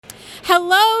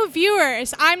Hello,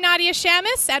 viewers. I'm Nadia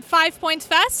Shamus at 5 Points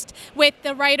Fest with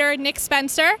the writer Nick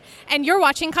Spencer, and you're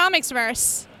watching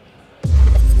Comicsverse.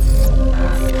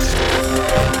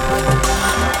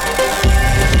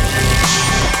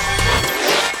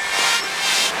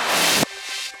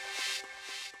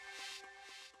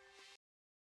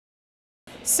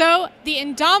 So, the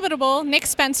indomitable Nick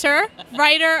Spencer,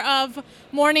 writer of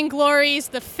Morning Glories,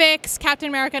 The Fix, Captain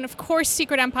America, and of course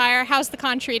Secret Empire. How's the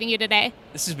con treating you today?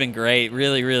 This has been great.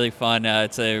 Really, really fun.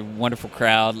 It's a wonderful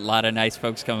crowd. A lot of nice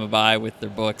folks coming by with their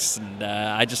books, and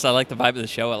I like the vibe of the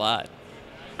show a lot.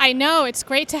 I know, it's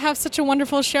great to have such a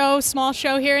wonderful show, small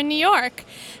show here in New York.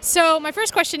 So my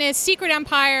first question is, Secret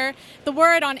Empire, the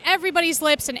word on everybody's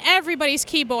lips and everybody's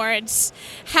keyboards.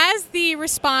 Has the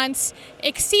response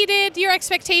exceeded your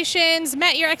expectations,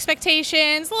 met your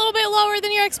expectations, a little bit lower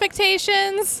than your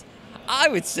expectations? I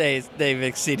would say they've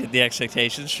exceeded the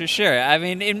expectations for sure. I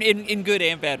mean, in good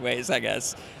and bad ways, I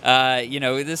guess.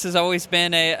 This has always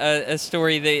been a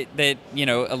story that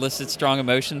elicits strong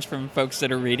emotions from folks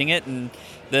that are reading it, and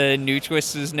the new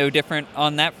twist is no different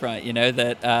on that front.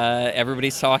 That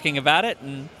everybody's talking about it,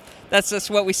 and that's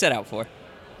what we set out for.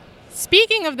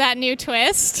 Speaking of that new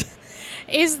twist,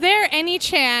 is there any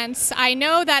chance, I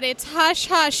know that it's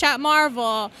hush-hush at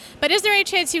Marvel, but is there any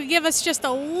chance you could give us just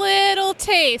a little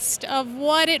taste of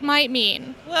what it might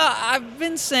mean? Well, I've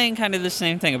been saying kind of the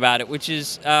same thing about it, which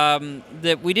is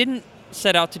that we didn't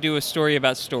set out to do a story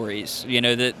about stories.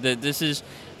 That this is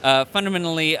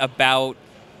fundamentally about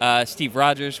Steve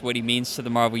Rogers, what he means to the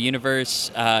Marvel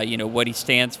Universe, what he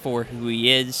stands for, who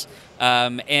he is.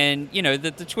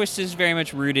 That the twist is very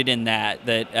much rooted in that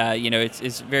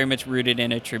it's very much rooted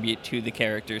in a tribute to the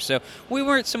character. So we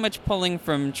weren't so much pulling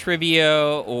from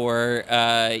trivia or,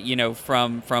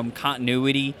 from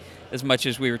continuity as much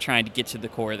as we were trying to get to the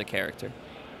core of the character.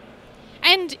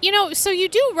 And, so you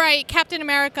do write Captain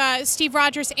America, Steve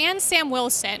Rogers, and Sam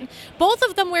Wilson. Both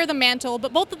of them wear the mantle,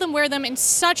 but both of them wear them in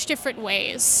such different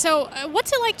ways. So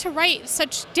what's it like to write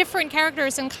such different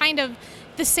characters in kind of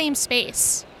the same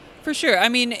space? For sure. I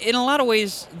mean, in a lot of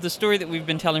ways, the story that we've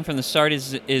been telling from the start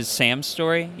is Sam's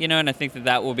story, and I think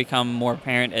that will become more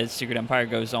apparent as Secret Empire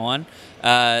goes on.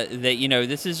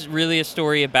 This is really a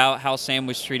story about how Sam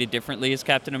was treated differently as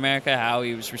Captain America, how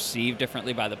he was received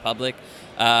differently by the public,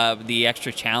 the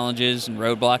extra challenges and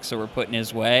roadblocks that were put in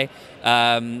his way,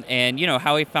 and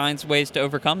how he finds ways to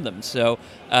overcome them. So,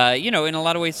 in a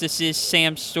lot of ways, this is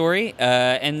Sam's story.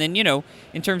 And then,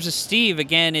 in terms of Steve,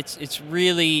 again, it's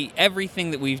really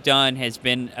everything that we've done has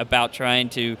been about trying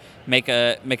to make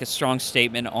a strong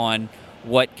statement on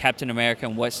what Captain America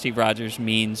and what Steve Rogers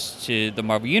means to the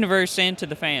Marvel Universe and to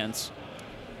the fans.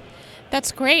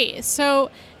 That's great.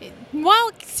 So while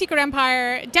Secret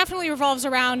Empire definitely revolves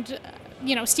around,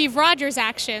 Steve Rogers'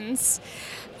 actions,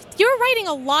 you're writing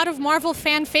a lot of Marvel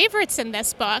fan favorites in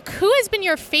this book. Who has been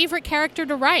your favorite character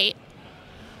to write?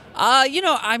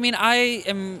 I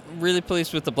am really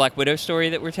pleased with the Black Widow story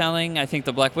that we're telling. I think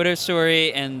the Black Widow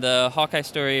story and the Hawkeye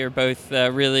story are both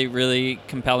really, really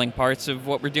compelling parts of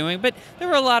what we're doing. But there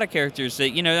were a lot of characters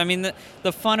that,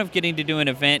 the fun of getting to do an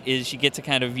event is you get to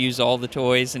kind of use all the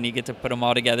toys and you get to put them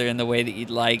all together in the way that you'd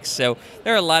like. So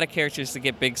there are a lot of characters that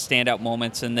get big standout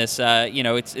moments in this.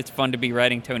 It's fun to be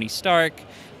writing Tony Stark.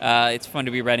 It's fun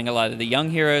to be writing a lot of the young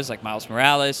heroes like Miles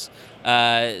Morales.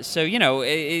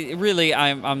 Really,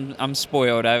 I'm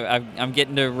spoiled. I'm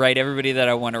getting to write everybody that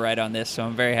I want to write on this, so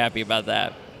I'm very happy about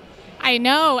that. I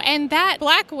know, and that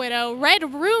Black Widow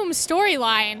Red Room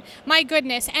storyline, my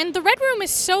goodness, and the Red Room is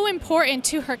so important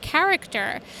to her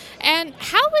character. And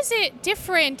how is it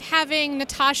different having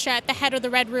Natasha at the head of the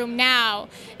Red Room now,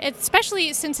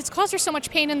 especially since it's caused her so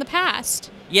much pain in the past?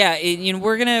 Yeah,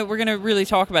 we're gonna really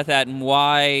talk about that and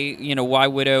why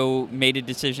Widow made a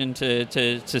decision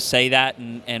to say that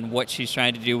and what she's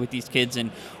trying to do with these kids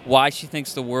and why she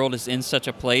thinks the world is in such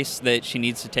a place that she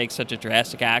needs to take such a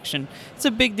drastic action. It's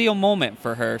a big deal moment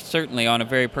for her, certainly on a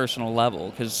very personal level,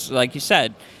 because like you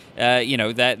said,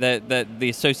 that the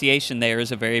association there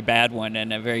is a very bad one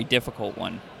and a very difficult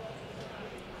one.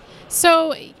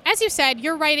 So, as you said,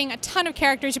 you're writing a ton of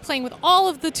characters. You're playing with all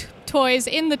of the toys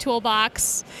in the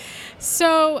toolbox.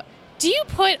 So, do you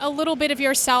put a little bit of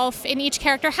yourself in each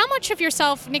character? How much of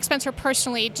yourself, Nick Spencer,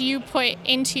 personally, do you put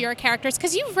into your characters?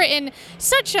 Because you've written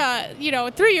such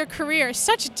through your career,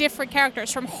 such different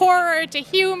characters, from horror to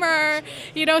humor,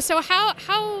 so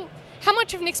how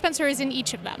much of Nick Spencer is in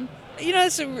each of them?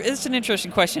 It's an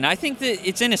interesting question. I think that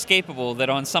it's inescapable that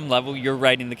on some level you're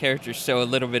writing the characters, so a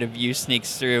little bit of you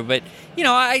sneaks through. But,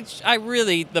 I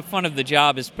really, the fun of the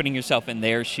job is putting yourself in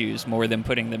their shoes more than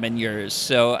putting them in yours.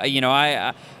 So,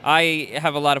 I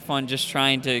have a lot of fun just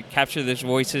trying to capture those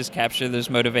voices, capture those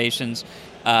motivations,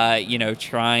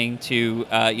 trying to,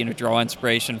 draw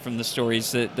inspiration from the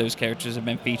stories that those characters have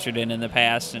been featured in the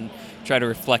past and try to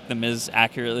reflect them as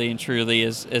accurately and truly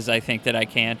as I think that I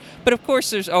can. But of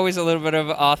course, there's always a little bit of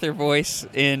author voice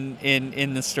in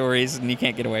the stories, and you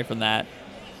can't get away from that.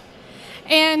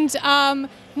 And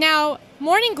now,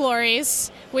 Morning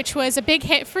Glories, which was a big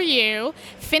hit for you,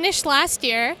 finished last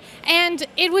year, and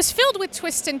it was filled with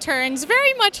twists and turns,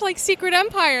 very much like Secret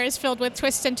Empire is filled with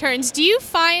twists and turns. Do you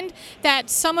find that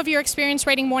some of your experience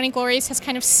writing Morning Glories has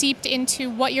kind of seeped into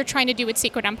what you're trying to do with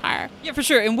Secret Empire? Yeah, for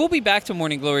sure. And we'll be back to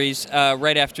Morning Glories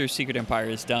right after Secret Empire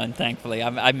is done, thankfully.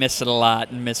 I miss it a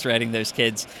lot and miss writing those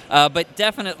kids. But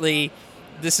definitely,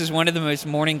 this is one of the most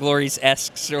Morning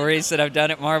Glories-esque stories that I've done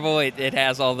at Marvel. It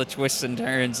has all the twists and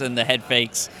turns and the head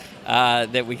fakes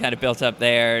that we kind of built up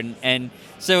there, and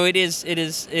so it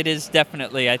is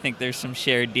definitely. I think there's some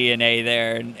shared DNA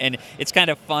there, and it's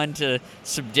kind of fun to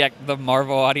subject the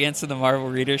Marvel audience and the Marvel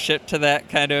readership to that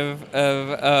kind of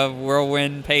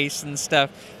whirlwind pace and stuff.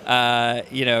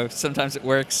 Sometimes it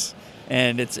works,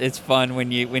 and it's fun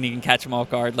when you can catch them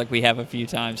off guard like we have a few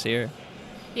times here.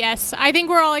 Yes, I think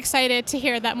we're all excited to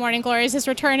hear that Morning Glories is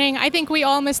returning. I think we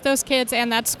all miss those kids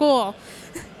and that school,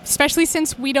 especially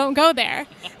since we don't go there.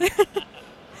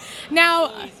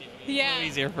 Now, yeah,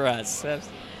 easier for us.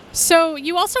 So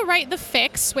you also write The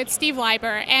Fix with Steve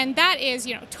Lieber, and that is,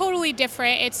 totally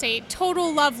different. It's a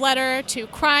total love letter to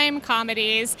crime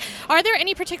comedies. Are there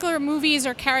any particular movies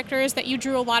or characters that you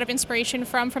drew a lot of inspiration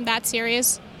from that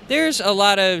series? There's a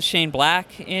lot of Shane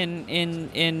Black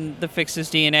in The Fix's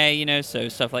DNA, so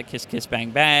stuff like Kiss Kiss Bang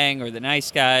Bang or The Nice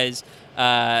Guys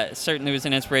certainly was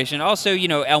an inspiration. Also,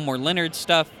 Elmore Leonard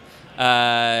stuff,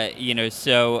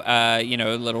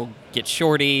 little Get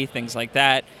Shorty, things like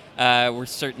that were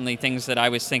certainly things that I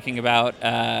was thinking about,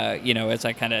 as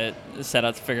I kind of set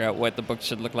out to figure out what the book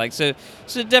should look like. So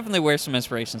definitely wear some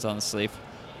inspirations on the sleeve.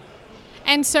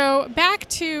 And so back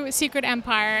to Secret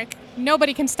Empire,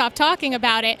 nobody can stop talking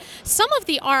about it. Some of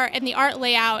the art and the art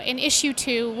layout in issue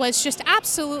 2 was just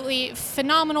absolutely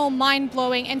phenomenal,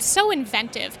 mind-blowing, and so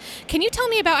inventive. Can you tell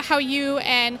me about how you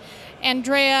and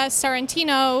Andrea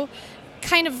Sorrentino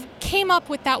kind of came up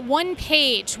with that one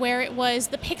page where it was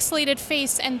the pixelated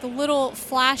face and the little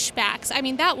flashbacks? I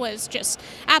mean, that was just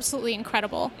absolutely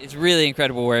incredible. It's really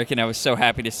incredible work, and I was so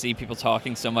happy to see people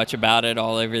talking so much about it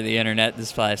all over the internet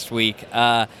this last week.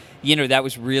 That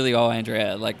was really all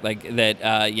Andrea, like that,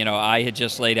 I had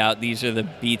just laid out, these are the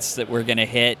beats that we're going to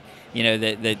hit,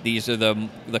 that these are the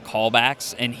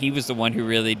callbacks, and he was the one who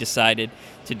really decided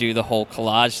to do the whole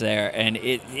collage there, and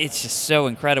it's just so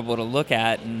incredible to look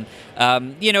at, and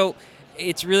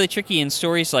it's really tricky in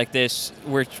stories like this.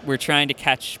 We're trying to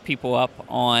catch people up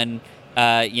on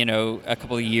a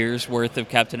couple of years worth of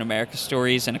Captain America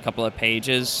stories in a couple of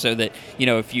pages, so that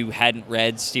if you hadn't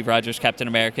read Steve Rogers' Captain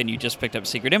America and you just picked up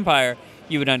Secret Empire,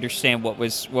 you would understand what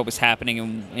was happening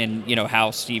and how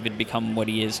Steve had become what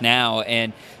he is now.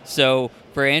 And so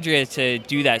for Andrea to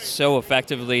do that so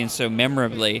effectively and so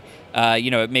memorably,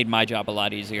 it made my job a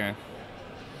lot easier.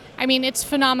 I mean, it's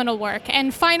phenomenal work.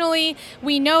 And finally,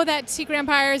 we know that Secret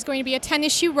Empire is going to be a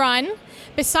 10-issue run.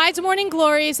 Besides Morning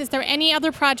Glories, is there any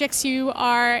other projects you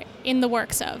are in the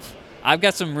works of? I've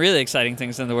got some really exciting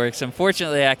things in the works.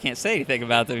 Unfortunately, I can't say anything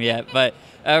about them yet, but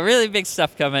really big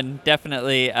stuff coming.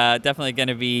 Definitely going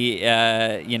to be,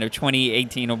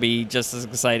 2018 will be just as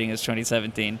exciting as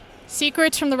 2017.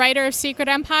 Secrets from the writer of Secret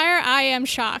Empire? I am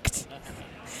shocked.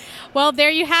 Well,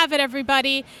 there you have it,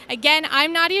 everybody. Again,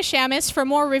 I'm Nadia Shamus. For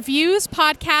more reviews,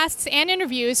 podcasts, and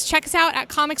interviews, check us out at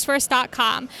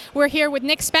comicsverse.com. We're here with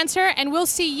Nick Spencer, and we'll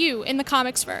see you in the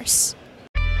Comicsverse.